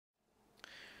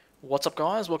What's up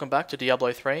guys, welcome back to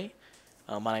Diablo 3.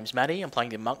 My name's Maddie, I'm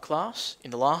playing the monk class. In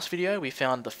the last video we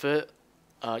found the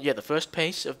first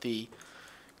piece of the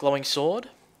glowing sword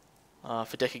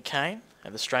for Deckard Cain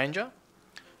and the stranger.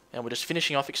 And we're just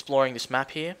finishing off exploring this map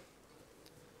here.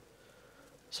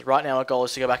 So right now our goal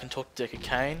is to go back and talk to Deckard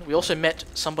Cain. We also met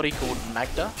somebody called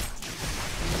Magda,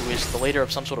 who is the leader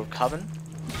of some sort of coven.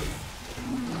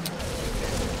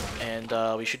 And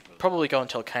we should probably go and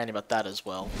tell Cain about that as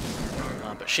well.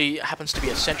 But she happens to be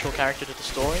a central character to the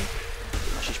story.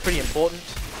 She's pretty important.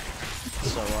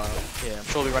 So yeah, I'm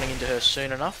sure we'll be running into her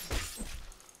soon enough.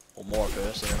 Or more of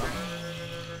her soon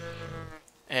enough.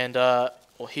 And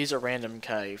well, here's a random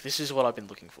cave. This is what I've been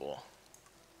looking for.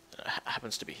 It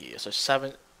happens to be here. So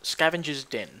Scavenger's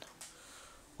Den.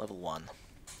 Level 1.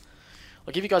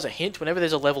 I'll give you guys a hint. Whenever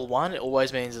there's a level 1, it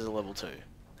always means there's a level 2.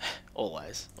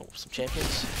 Always. Oh, some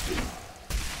champions.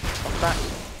 Knock back.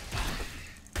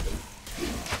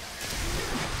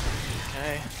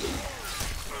 Okay.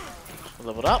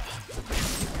 Leveled up.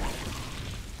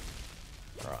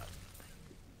 Alright.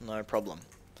 No problem.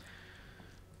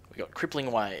 We got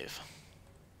Crippling Wave.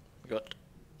 We got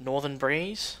Northern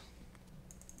Breeze.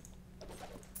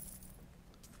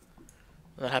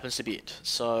 And that happens to be it.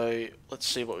 So let's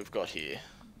see what we've got here.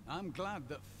 I'm glad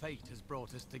that fate has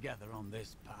brought us together on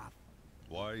this path.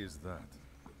 Why is that?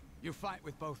 You fight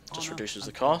with both Just reduces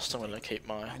the cost. I'm going to keep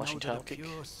my Lashing Tail kick.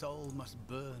 Pure soul must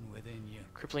burn within you.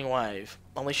 Crippling Wave.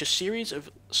 Unleash a series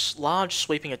of large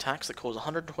sweeping attacks that cause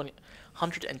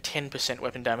 110%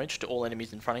 weapon damage to all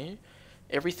enemies in front of you.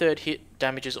 Every third hit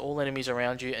damages all enemies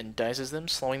around you and dazes them,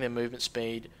 slowing their movement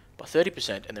speed by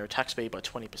 30% and their attack speed by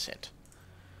 20%.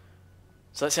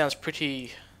 So that sounds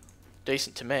pretty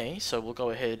decent to me, so we'll go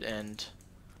ahead and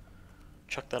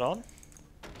chuck that on.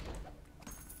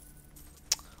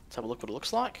 Let's have a look what it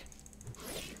looks like.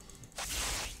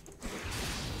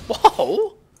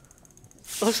 Whoa!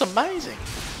 It looks amazing!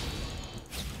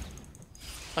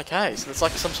 Okay, so it's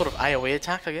like some sort of AoE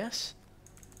attack, I guess.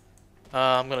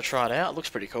 I'm gonna try it out. It looks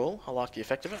pretty cool. I like the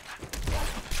effect of it.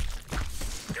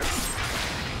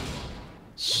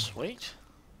 Sweet.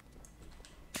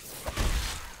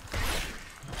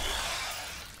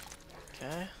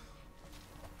 Okay.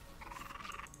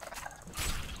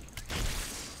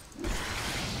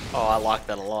 Oh, I like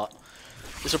that a lot.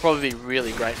 This will probably be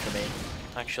really great for me,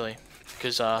 actually,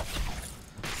 because I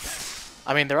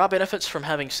mean there are benefits from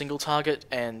having single target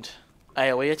and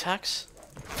AoE attacks,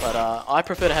 but I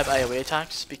prefer to have AoE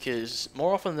attacks because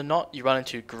more often than not you run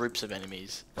into groups of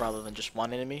enemies rather than just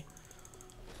one enemy.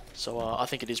 So I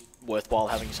think it is worthwhile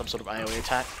having some sort of AoE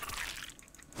attack.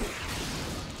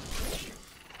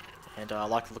 And I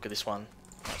like the look of this one.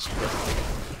 That's the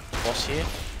boss here.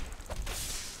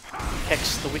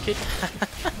 Hex the Wicked.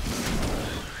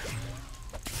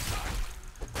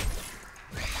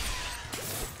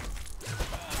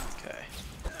 Okay.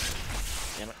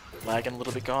 Damn it. Lagging a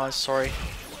little bit, guys. Sorry.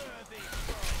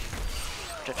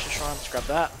 Protection Shrine. Let's grab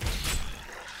that.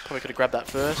 Probably could have grabbed that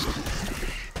first.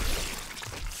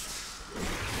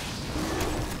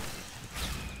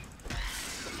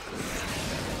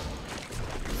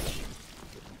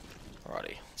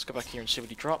 Alrighty. Let's go back here and see what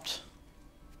he dropped.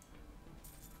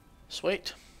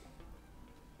 Sweet.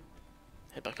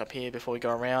 Head back up here before we go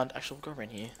around. Actually, we'll go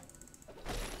around here.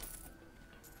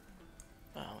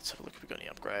 Let's have a look if we've got any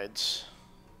upgrades.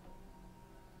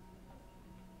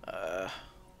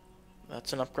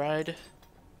 That's an upgrade.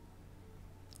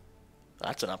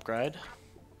 That's an upgrade.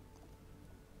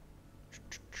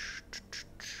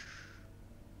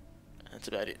 That's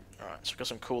about it. Alright, so we've got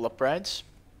some cool upgrades.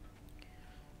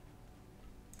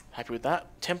 Happy with that.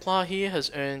 Templar here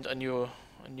has earned a new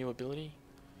ability.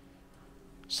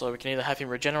 So we can either have him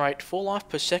regenerate 4 life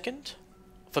per second.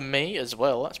 For me as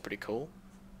well, that's pretty cool.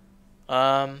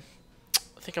 I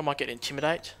think I might get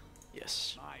Intimidate.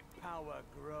 Yes. My power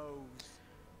grows.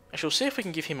 Actually, we'll see if we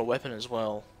can give him a weapon as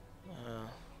well.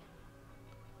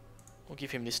 We'll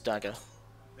give him this dagger.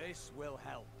 This will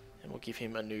help. And we'll give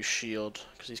him a new shield,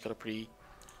 because he's got a pretty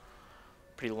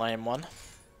lame one.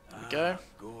 There we go.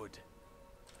 Good.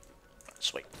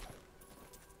 Sweet.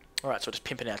 Alright, so just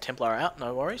pimping our Templar out,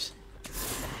 no worries.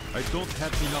 I don't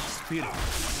have enough spirit.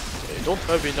 I don't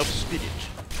have enough spirit.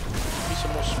 Give me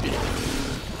some more spirit.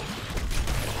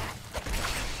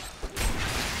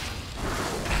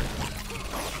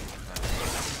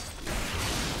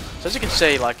 So as you can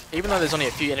see, like, even though there's only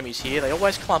a few enemies here, they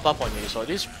always clump up on you, so I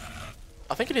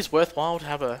think it is worthwhile to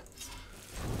have a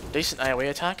decent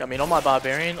AoE attack. I mean, on my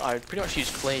Barbarian, I pretty much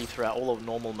use Cleave throughout all of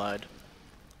normal mode.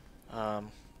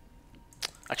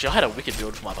 Actually, I had a wicked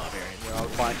build for my Barbarian, where I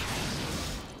would like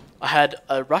I had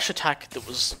a rush attack that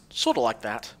was sort of like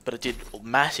that, but it did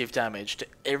massive damage to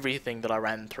everything that I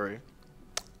ran through.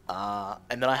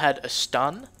 And then I had a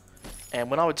stun,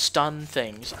 and when I would stun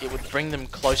things, it would bring them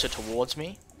closer towards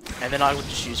me, and then I would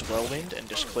just use whirlwind and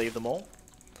just cleave them all.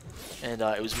 And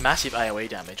it was massive AoE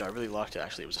damage. I really liked it,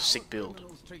 actually. It was a sick build.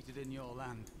 Criminals treated in your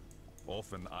land.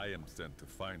 Often I am sent to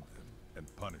find them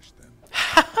and punish them.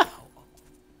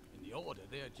 In the order,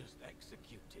 they are just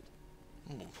executed.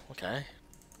 Ooh, okay.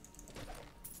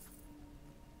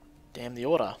 Damn the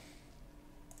order.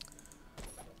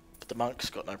 But the monk's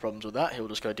got no problems with that. He'll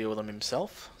just go deal with them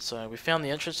himself. So we found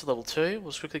the entrance to level 2.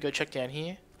 We'll just quickly go check down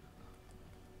here.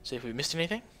 See if we missed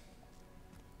anything.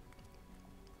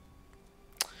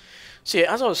 So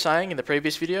yeah, as I was saying in the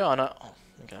previous video, I know... Oh,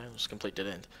 okay, it was a complete dead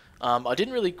end. I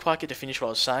didn't really quite get to finish what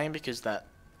I was saying because I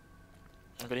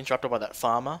got interrupted by that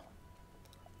farmer.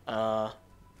 A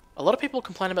lot of people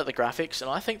complain about the graphics,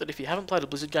 and I think that if you haven't played a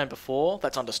Blizzard game before,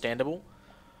 that's understandable.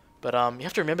 But you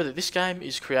have to remember that this game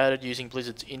is created using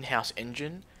Blizzard's in-house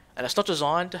engine, and it's not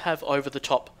designed to have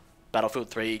over-the-top Battlefield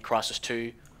 3, Crisis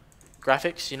 2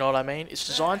 graphics, you know what I mean? It's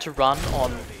designed to run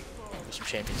on... some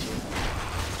champions here.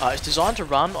 It's designed to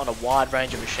run on a wide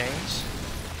range of machines,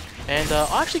 and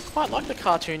I actually quite like the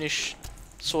cartoonish,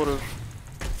 sort of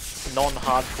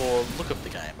non-hardcore look of the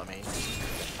game. I mean,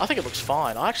 I think it looks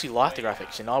fine. I actually like the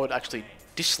graphics, and I would actually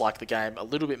dislike the game a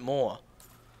little bit more.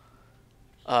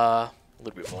 I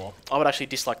would actually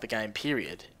dislike the game,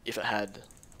 period, if it had,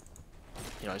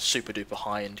 you know, super duper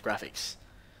high-end graphics.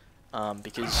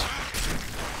 Because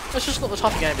that's just not the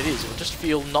type of game it is. It would just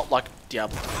feel not like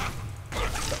Diablo,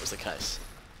 if that was the case.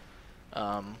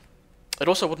 It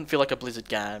also wouldn't feel like a Blizzard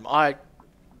game.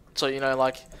 So, you know,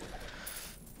 like,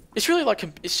 it's really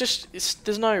like,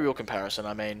 there's no real comparison.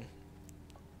 I mean,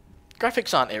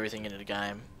 graphics aren't everything in a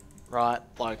game, right?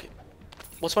 Like,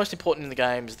 what's most important in the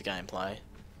game is the gameplay.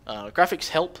 Graphics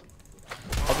help,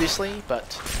 obviously, but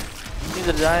at the end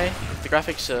of the day, if the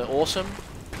graphics are awesome,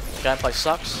 the gameplay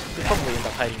sucks, you'll probably end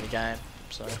up hating the game.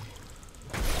 So,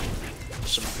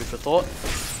 some food for thought.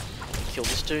 Kill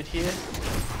this dude here.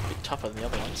 A bit tougher than the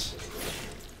other ones.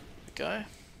 There we go.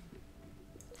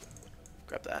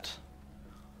 Grab that.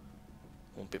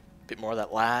 A bit more of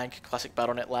that lag, classic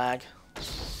Battle.net lag.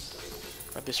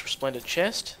 Grab this resplendent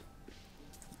chest.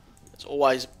 It's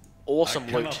always awesome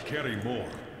loot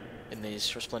in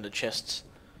these resplendent chests,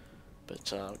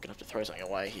 but we're gonna have to throw something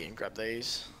away here and grab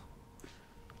these.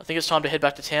 I think it's time to head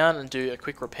back to town and do a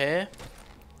quick repair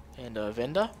and a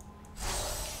vendor.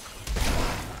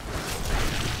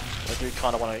 I do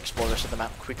kind of want to explore the rest of the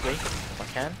map quickly if I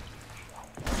can.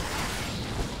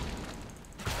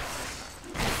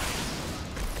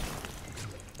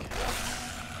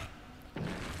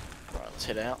 Right, let's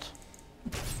head out.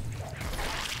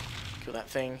 Kill that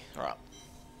thing. Alright.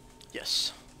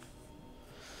 Yes.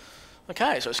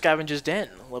 Okay, so Scavenger's Den,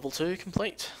 level 2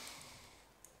 complete.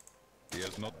 He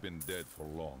has not been dead for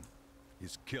long.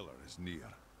 His killer is near.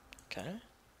 Okay.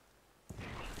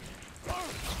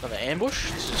 Another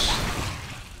ambush.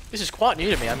 This is quite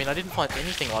new to me. I mean, I didn't find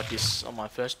anything like this on my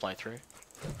first playthrough.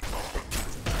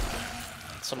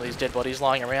 Some of these dead bodies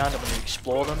lying around, and when you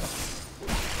explore them,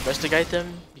 investigate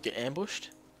them, you get ambushed.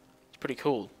 It's pretty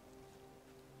cool.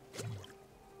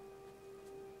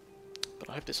 But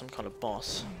I hope there's some kind of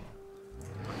boss.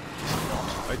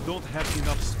 I don't have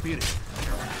enough spirit.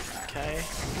 Okay.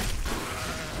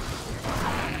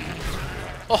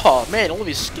 Oh man, all of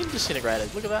his skin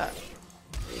disintegrated. Look at that.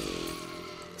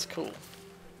 It's cool.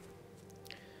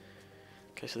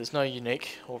 Okay, so there's no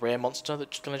unique or rare monster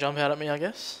that's going to jump out at me, I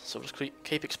guess. So we'll just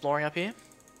keep exploring up here.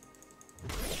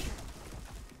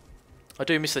 I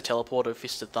do miss the teleport of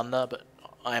Fist of Thunder, but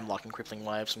I am liking Crippling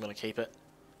Wave, so I'm going to keep it.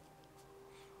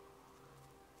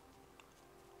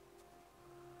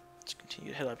 Let's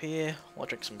continue to head up here while I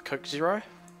drink some Coke Zero.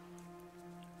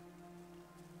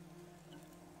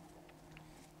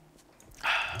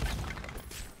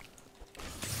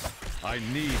 I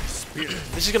need spirit.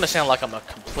 This is going to sound like I'm a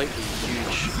completely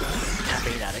huge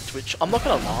caffeine addict, which I'm not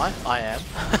going to lie, I am.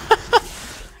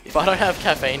 If I don't have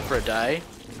caffeine for a day,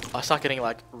 I start getting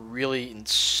like really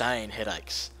insane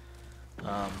headaches.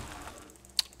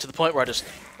 To the point where I just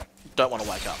don't want to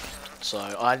wake up. So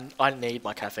I need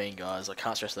my caffeine, guys. I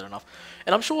can't stress that enough.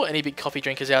 And I'm sure any big coffee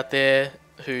drinkers out there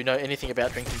who know anything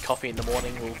about drinking coffee in the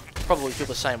morning will probably feel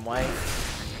the same way.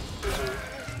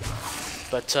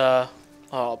 But,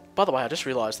 oh, by the way, I just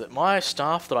realised that my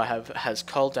staff that I have has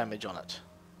cold damage on it.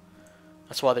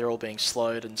 That's why they're all being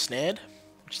slowed and snared,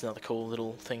 which is another cool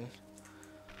little thing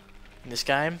in this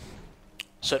game.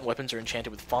 Certain weapons are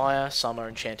enchanted with fire, some are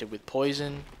enchanted with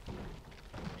poison.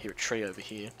 I hear a tree over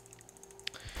here.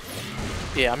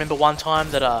 Yeah, I remember one time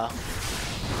that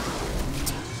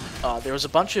there was a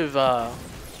bunch of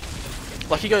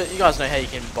like you guys know how you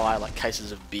can buy like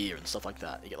cases of beer and stuff like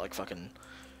that. You get like fucking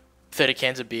 30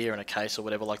 cans of beer in a case or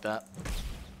whatever like that.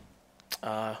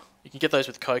 You can get those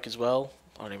with Coke as well.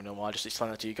 I don't even know why. I just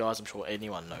explained that to you guys. I'm sure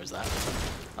anyone knows that.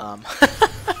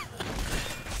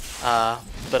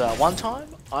 But one time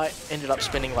I ended up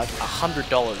spending like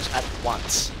 $100 at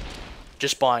once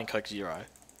just buying Coke Zero,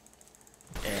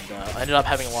 and I ended up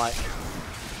having like,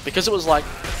 because it was like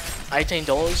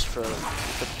 $18 for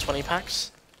 20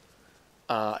 packs.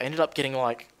 I ended up getting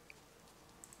like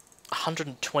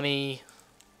 120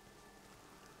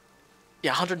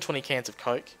 cans of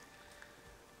Coke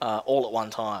all at one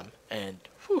time, and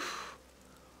whew,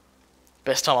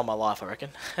 best time of my life, I reckon.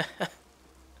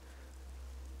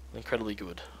 Incredibly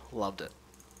good. Loved it.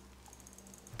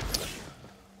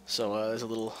 So there's a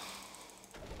little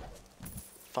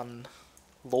fun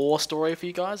lore story for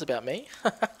you guys about me.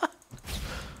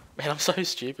 Man, I'm so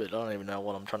stupid. I don't even know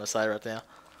what I'm trying to say right now.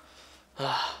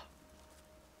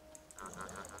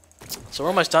 So we're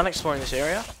almost done exploring this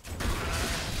area.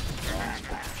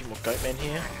 A few more goat men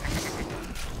here.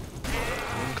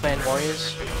 Clan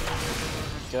warriors.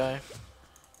 There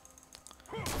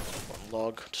we go. One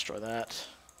log. Destroy that.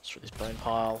 Destroy this bone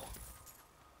pile.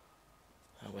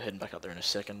 We're heading back up there in a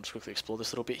second. Just quickly explore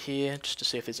this little bit here, just to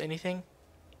see if there's anything.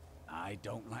 I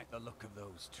don't like the look of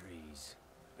those trees.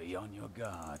 Be on your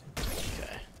guard.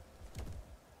 Okay.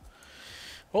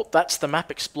 Well, that's the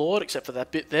map explored, except for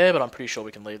that bit there, but I'm pretty sure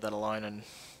we can leave that alone and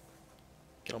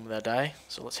get on with our day.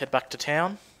 So let's head back to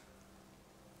town.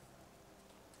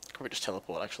 Probably just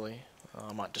teleport, actually.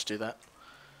 I might just do that.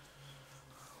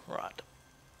 Right.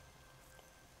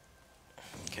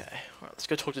 Okay, right, let's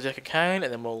go talk to Decker Kane,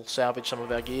 and then we'll salvage some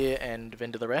of our gear and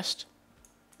vendor the rest.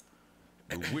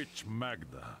 The witch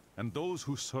Magda and those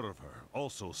who serve her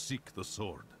also seek the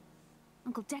sword.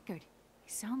 Uncle Deckard, you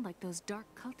sound like those dark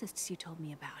cultists you told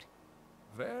me about.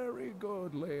 Very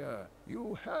good, Leah.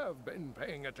 You have been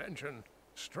paying attention.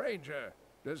 Stranger,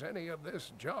 does any of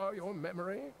this jar your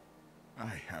memory?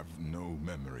 I have no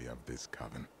memory of this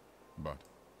coven, but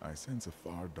I sense a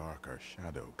far darker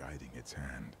shadow guiding its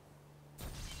hand.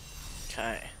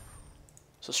 Okay.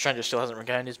 So Stranger still hasn't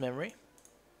regained his memory?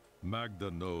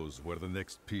 Magda knows where the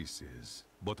next piece is,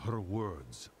 but her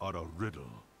words are a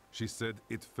riddle. She said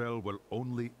it fell where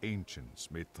only ancients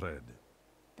may tread.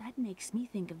 That makes me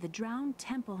think of the drowned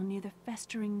temple near the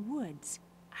festering woods.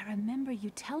 I remember you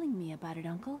telling me about it,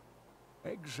 Uncle.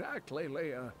 Exactly,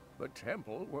 Leah. The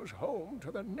temple was home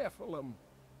to the Nephilim.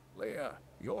 Leah,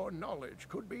 your knowledge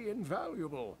could be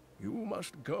invaluable. You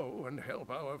must go and help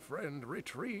our friend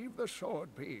retrieve the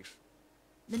sword piece.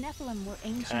 The Nephilim were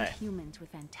ancient humans with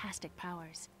fantastic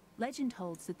powers. Legend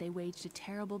holds that they waged a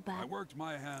terrible I battle. worked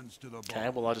my hands to the bone. Okay,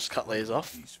 well I'll just cut Lee's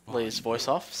off. Lee's voice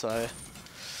off, so...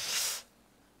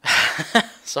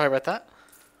 Sorry about that.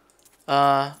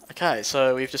 Okay,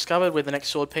 so we've discovered where the next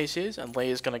sword piece is, and Lee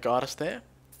is going to guide us there.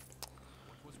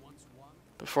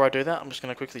 Before I do that, I'm just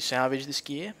going to quickly salvage this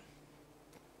gear.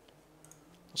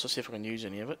 Also see if I can use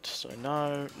any of it. So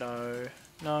no, no,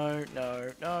 no,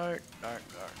 no, no, no, no,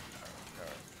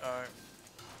 no,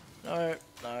 no, no,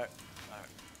 no,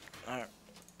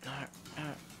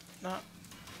 no, no,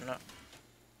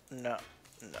 no, no,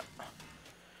 no.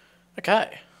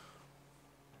 Okay.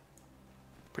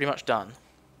 Pretty much done.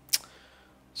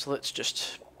 So let's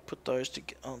just put those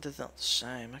together. Oh, they're not the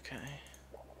same. Okay.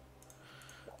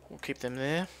 We'll keep them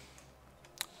there.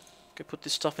 Go put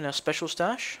this stuff in our special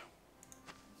stash.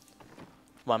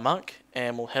 For my monk,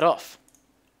 and we'll head off.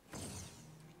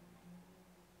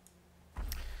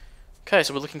 Okay,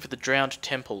 so we're looking for the drowned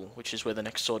temple, which is where the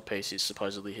next sword piece is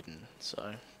supposedly hidden.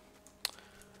 So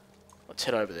let's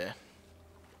head over there.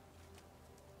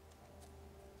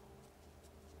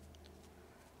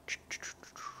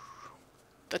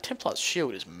 That Templar's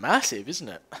shield is massive, isn't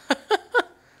it?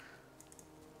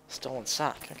 Stolen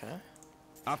sack, okay.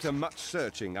 After much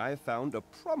searching, I have found a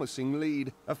promising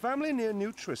lead. A family near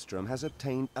New Tristram has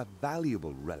obtained a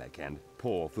valuable relic, and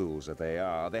poor fools that they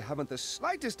are, they haven't the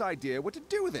slightest idea what to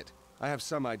do with it. I have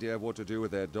some idea of what to do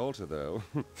with their daughter, though.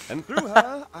 And through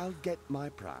her, I'll get my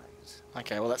prize.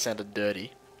 Okay, well that sounded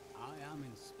dirty. I am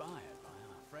inspired by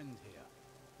our friend here.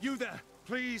 You there!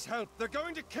 Please help! They're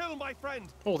going to kill my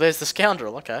friend! Oh, there's the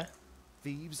scoundrel, okay.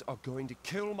 Thieves are going to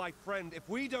kill my friend if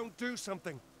we don't do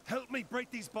something. Help me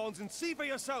break these bonds and see for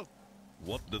yourself.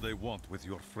 What do they want with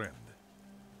your friend?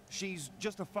 She's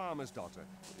just a farmer's daughter,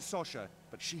 Sasha,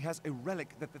 but she has a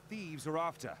relic that the thieves are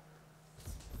after.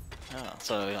 Oh,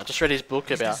 so I just read his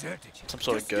book about some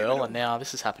sort of girl, and now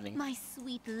this is happening. My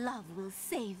sweet love will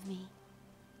save me.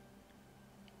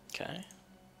 Okay.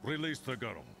 Release the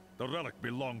girl. The relic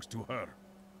belongs to her.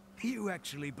 You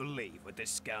actually believe what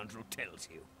this scoundrel tells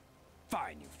you?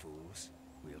 Fine, you fools.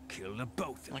 We'll kill the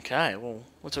both of you. Okay, well,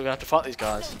 looks like we're gonna have to fight these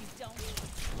guys.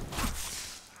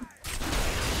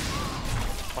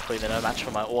 Luckily they're no match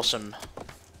for my awesome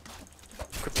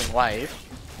crippling wave.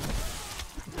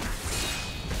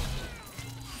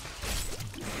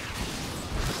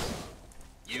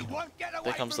 You won't get away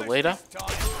There comes the from us leader. this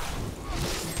time.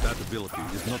 That ability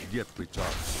is not yet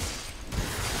recharged.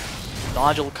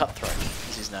 Nigel Cutthroat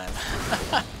is his name.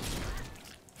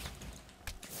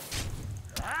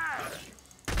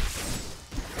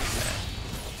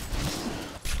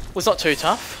 Was not too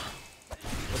tough.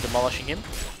 We're demolishing him.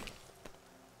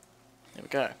 There we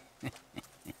go.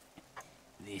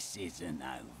 This isn't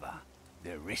over.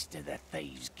 The rest of the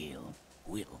Thieves Guild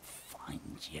will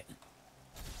find you.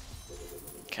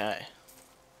 Okay.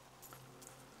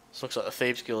 This looks like the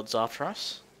Thieves Guild's after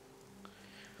us.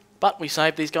 But we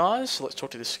saved these guys, so let's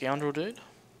talk to this scoundrel dude.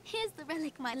 Here's the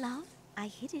relic, my love. I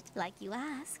hid it like you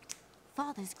asked.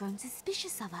 Father's grown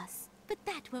suspicious of us, but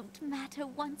that won't matter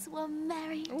once we're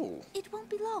married. Ooh. It won't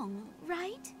be long,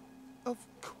 right? Of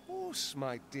course,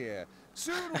 my dear.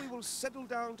 Soon we will settle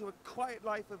down to a quiet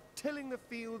life of tilling the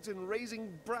fields and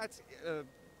raising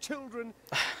children.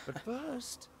 But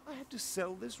first, I have to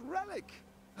sell this relic.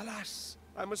 Alas,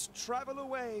 I must travel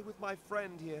away with my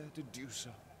friend here to do so.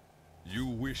 You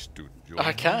wish to join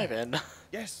Okay me? then.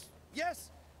 Yes, yes.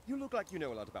 You look like you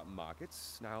know a lot about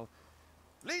markets. Now,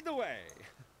 lead the way.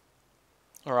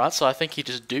 Alright, so I think he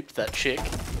just duped that chick.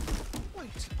 Wait,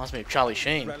 Reminds me of Charlie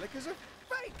Sheen. relic is a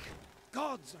fake.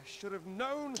 Gods, I should have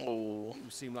known. Ooh. You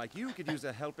seem like you could use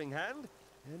a helping hand,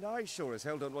 and I sure as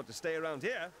hell don't want to stay around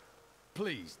here.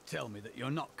 Please tell me that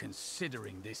you're not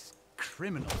considering this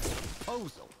criminal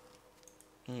proposal.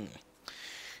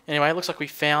 Anyway, it looks like we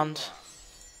found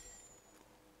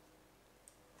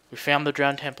the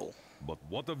drowned temple. But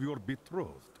what of your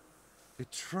betrothed?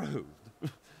 Betrothed?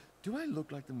 Do I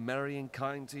look like the marrying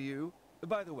kind to you?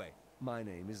 By the way, my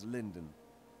name is Lyndon.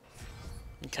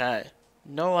 Okay.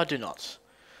 No, I do not.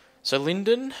 So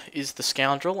Lyndon is the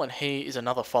scoundrel, and he is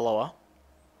another follower.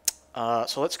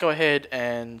 So let's go ahead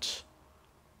and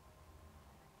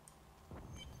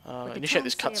initiate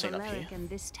this cutscene up here. And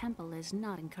this temple is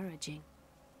not encouraging.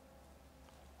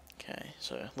 Okay,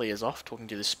 so Leah's off, talking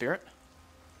to the spirit.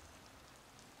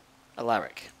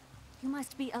 Alaric. You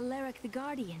must be Alaric the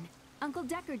Guardian. Uncle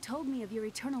Deckard told me of your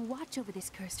eternal watch over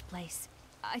this cursed place.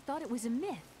 I thought it was a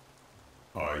myth.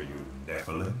 Are you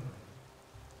Nephilim?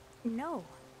 No.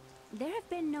 There have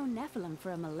been no Nephilim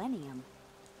for a millennium.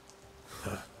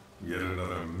 Yet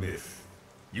another myth.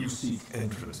 You seek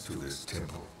entrance to this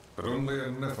temple, but only a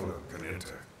Nephilim can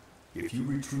enter. If you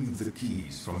retrieve the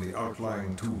keys from the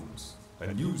outlying tombs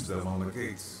and use them on the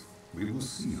gates, we will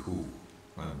see who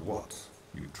and what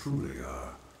you truly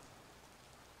are.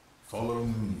 Follow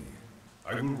me.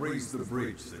 I will raise the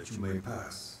bridge that you may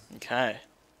pass. Okay.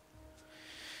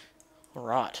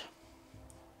 Alright.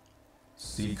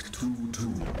 Seek 2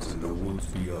 tombs in the woods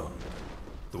beyond.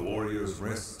 The warrior's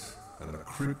rest and the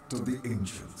crypt of the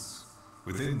ancients.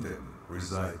 Within them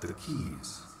reside the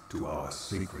keys to our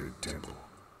sacred temple.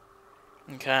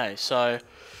 Okay, so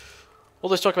all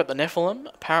this talk about the Nephilim.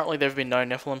 Apparently there have been no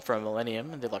Nephilim for a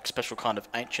millennium, and they're like special kind of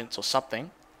ancients or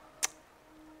something.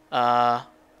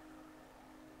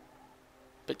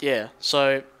 But yeah,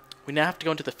 so we now have to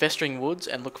go into the Festering Woods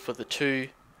and look for the two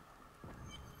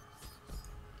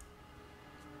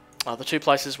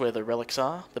places where the relics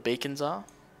are, the beacons are.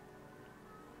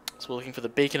 So we're looking for the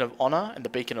Beacon of Honor and the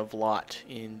Beacon of Light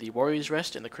in the Warrior's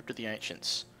Rest and the Crypt of the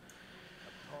Ancients.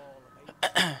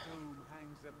 Hangs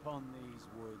upon these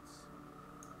woods.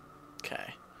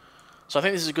 Okay. So I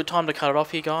think this is a good time to cut it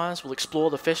off here, guys. We'll explore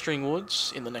the Festering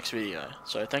Woods in the next video.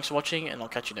 So thanks for watching, and I'll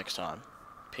catch you next time.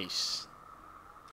 Peace.